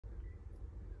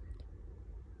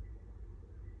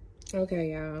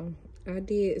Okay, y'all. I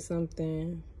did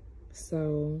something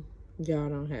so y'all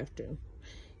don't have to.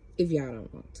 If y'all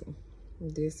don't want to.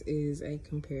 This is a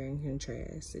compare and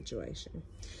contrast situation.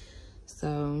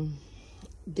 So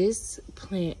this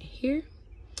plant here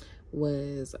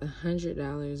was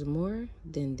 $100 more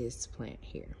than this plant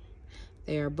here.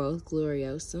 They are both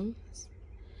Gloriosums.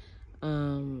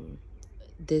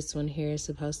 This one here is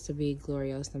supposed to be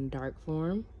Gloriosum dark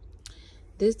form.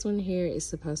 This one here is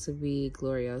supposed to be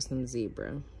Gloriosum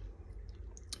zebra.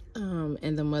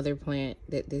 And the mother plant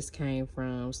that this came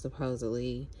from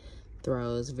supposedly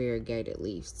throws variegated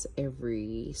leaves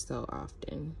every so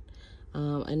often.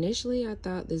 Initially, I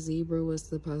thought the zebra was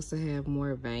supposed to have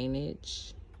more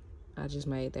veinage. I just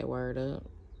made that word up,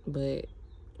 but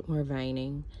more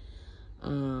veining.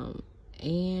 And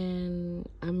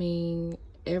I mean,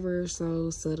 ever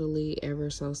so subtly, ever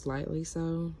so slightly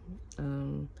so.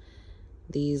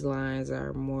 These lines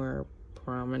are more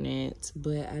prominent,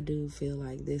 but I do feel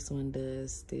like this one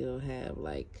does still have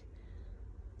like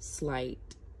slight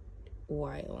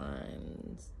white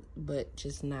lines, but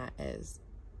just not as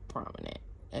prominent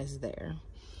as there.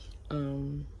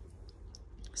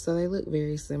 So they look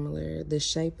very similar. The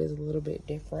shape is a little bit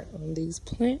different on these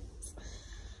plants.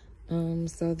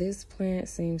 So this plant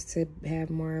seems to have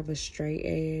more of a straight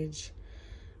edge,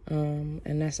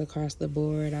 and that's across the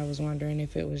board. I was wondering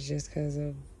if it was just because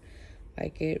of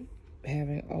like it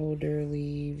having older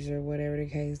leaves or whatever the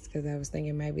case, because I was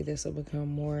thinking maybe this will become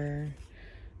more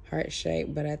heart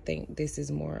shaped, but I think this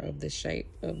is more of the shape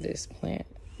of this plant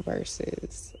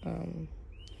versus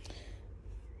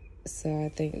so I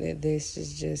think that this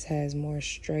just has more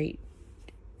straight,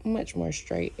 much more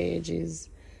straight edges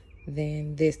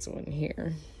than this one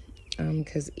here,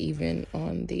 because even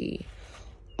on the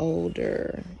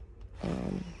older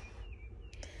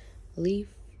leaf,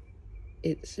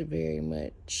 it's very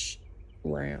much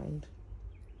round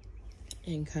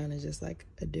and kind of just like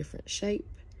a different shape.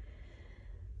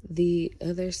 The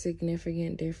other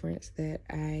significant difference that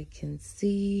I can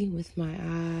see with my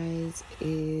eyes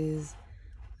is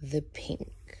the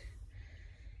pink.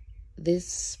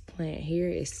 This plant here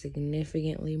is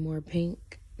significantly more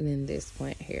pink than this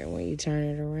plant here. When you turn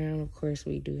it around, of course,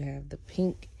 we do have the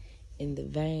pink in the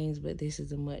veins, but this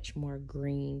is a much more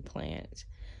green plant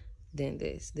than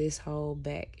this. This whole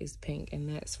back is pink, and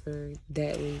that's for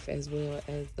that leaf as well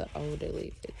as the older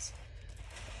leaf. It's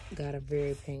got a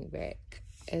very pink back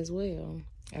as well.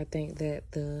 I think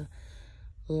that the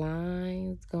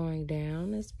lines going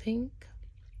down is pink.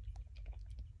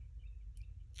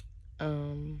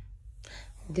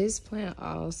 This plant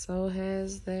also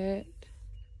has that,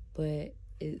 but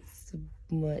it's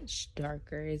much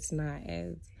darker. It's not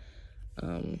as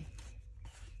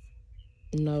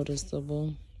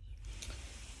noticeable.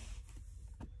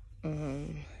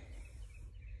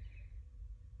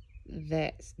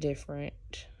 That's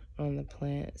different on the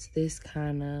plants. This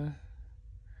kind of,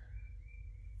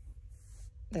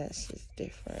 that's just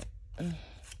different.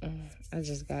 I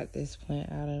just got this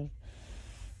plant out of,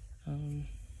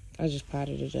 I just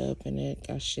potted it up and it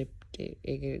got shipped.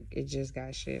 It just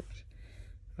got shipped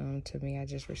to me. I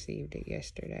just received it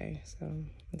yesterday, so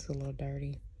it's a little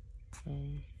dirty.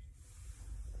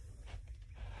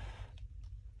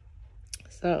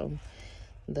 So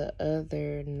the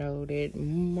other noted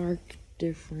marked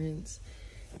difference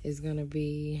is gonna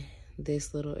be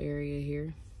this little area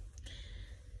here.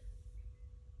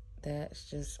 That's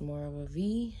just more of a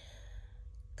V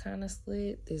kind of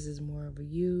slit. This is more of a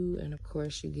U, and of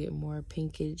course you get more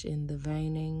pinkage in the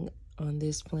veining on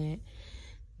this plant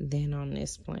than on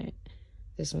this plant.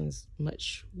 This one's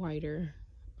much whiter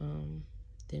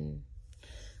than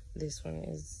this one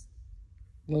is.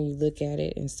 When you look at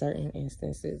it in certain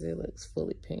instances, it looks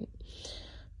fully pink,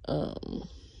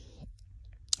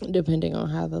 depending on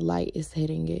how the light is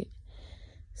hitting it.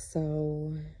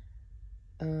 So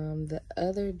the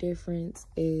other difference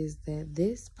is that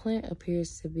this plant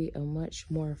appears to be a much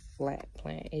more flat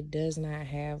plant. It does not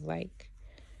have like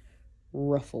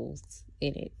ruffles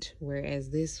in it, whereas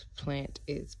this plant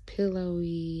is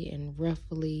pillowy and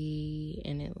ruffly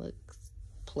and it looks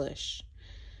plush.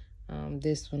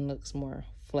 This one looks more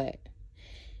flat.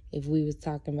 If we was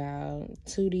talking about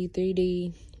 2D,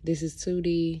 3D, this is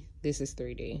 2D, this is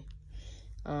 3D.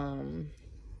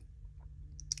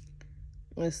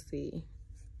 Let's see.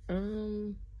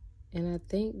 And I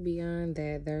think beyond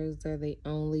that, those are the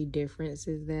only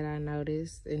differences that I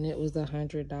noticed. And it was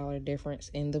 $100 difference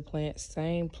in the plants.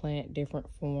 Same plant, different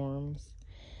forms.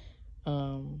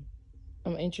 I'm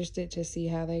interested to see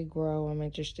how they grow. I'm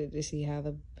interested to see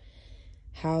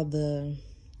how the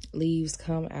leaves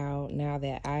come out now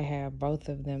that I have both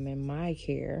of them in my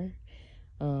care.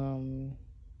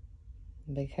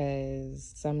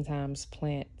 Because sometimes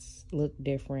plants look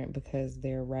different because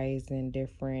they're raised in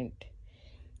different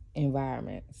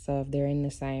environments. So if they're in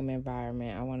the same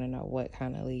environment, I want to know what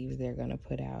kind of leaves they're going to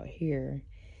put out here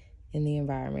in the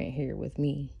environment here with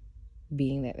me,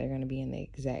 being that they're going to be in the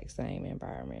exact same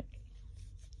environment.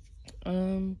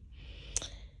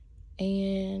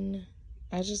 And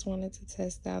I just wanted to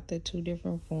test out the two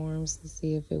different forms to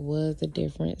see if it was a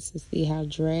difference, to see how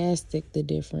drastic the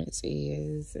difference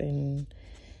is, and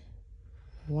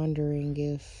wondering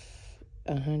if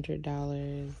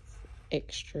 $100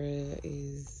 extra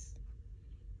is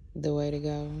the way to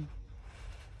go.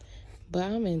 But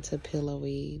I'm into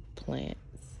pillowy plants.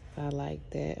 I like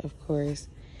that. Of course,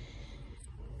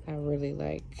 I really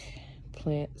like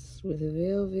plants with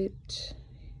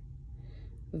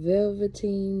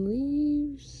velveteen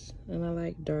leaves, and I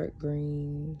like dark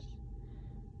greens.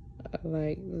 I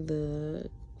like the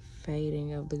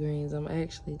fading of the greens. I'm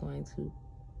actually going to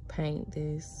paint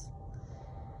this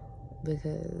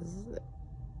because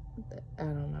I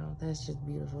don't know, that's just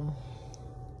beautiful.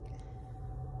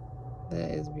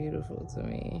 That is beautiful to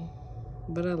me.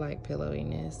 But I like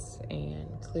pillowiness,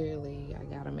 and clearly I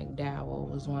got a McDowell.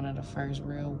 Was one of the first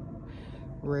real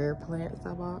rare plants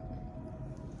I bought,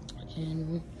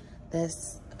 and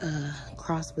that's a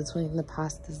cross between the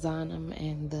Pastazanum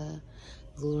and the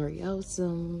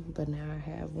Gloriosum. But now I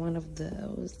have one of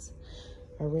those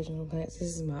original plants.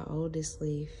 This is my oldest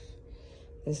leaf.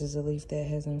 This is a leaf that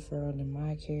has unfurled in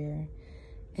my care.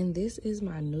 And this is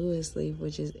my newest leaf,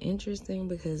 which is interesting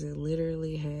because it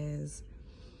literally has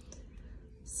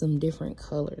some different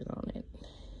colors on it.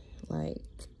 Like,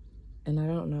 and I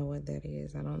don't know what that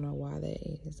is. I don't know why that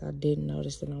is. I didn't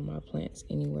notice it on my plants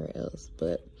anywhere else.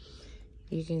 But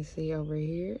you can see over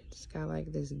here, it's got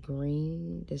like this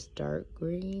green, this dark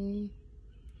green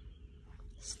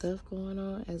stuff going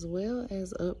on, as well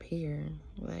as up here.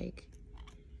 Like,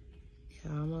 it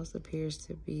almost appears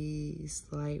to be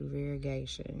slight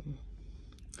variegation.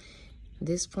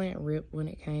 This plant ripped when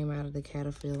it came out of the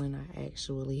caterpillar, and I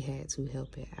actually had to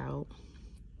help it out.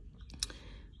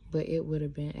 But it would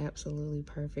have been absolutely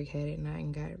perfect had it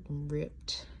not got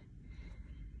ripped.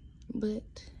 But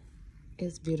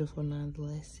it's beautiful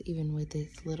nonetheless, even with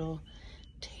its little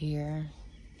tear.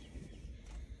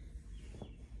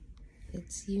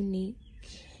 It's unique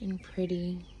and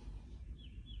pretty.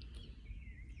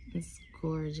 It's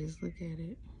gorgeous. Look at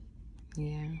it.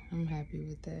 Yeah, I'm happy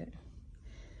with that.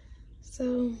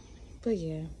 So, but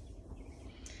yeah,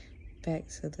 back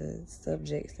to the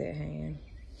subjects at hand.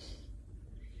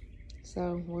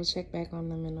 So we'll check back on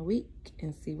them in a week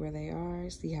and see where they are,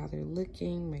 see how they're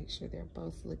looking, make sure they're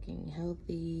both looking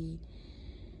healthy.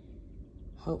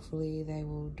 Hopefully they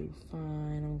will do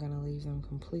fine. I'm gonna leave them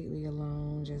completely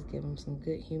alone, just give them some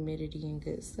good humidity and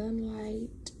good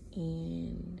sunlight,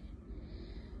 and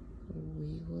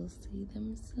we will see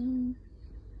them soon.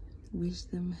 Wish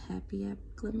them happy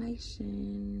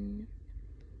acclimation.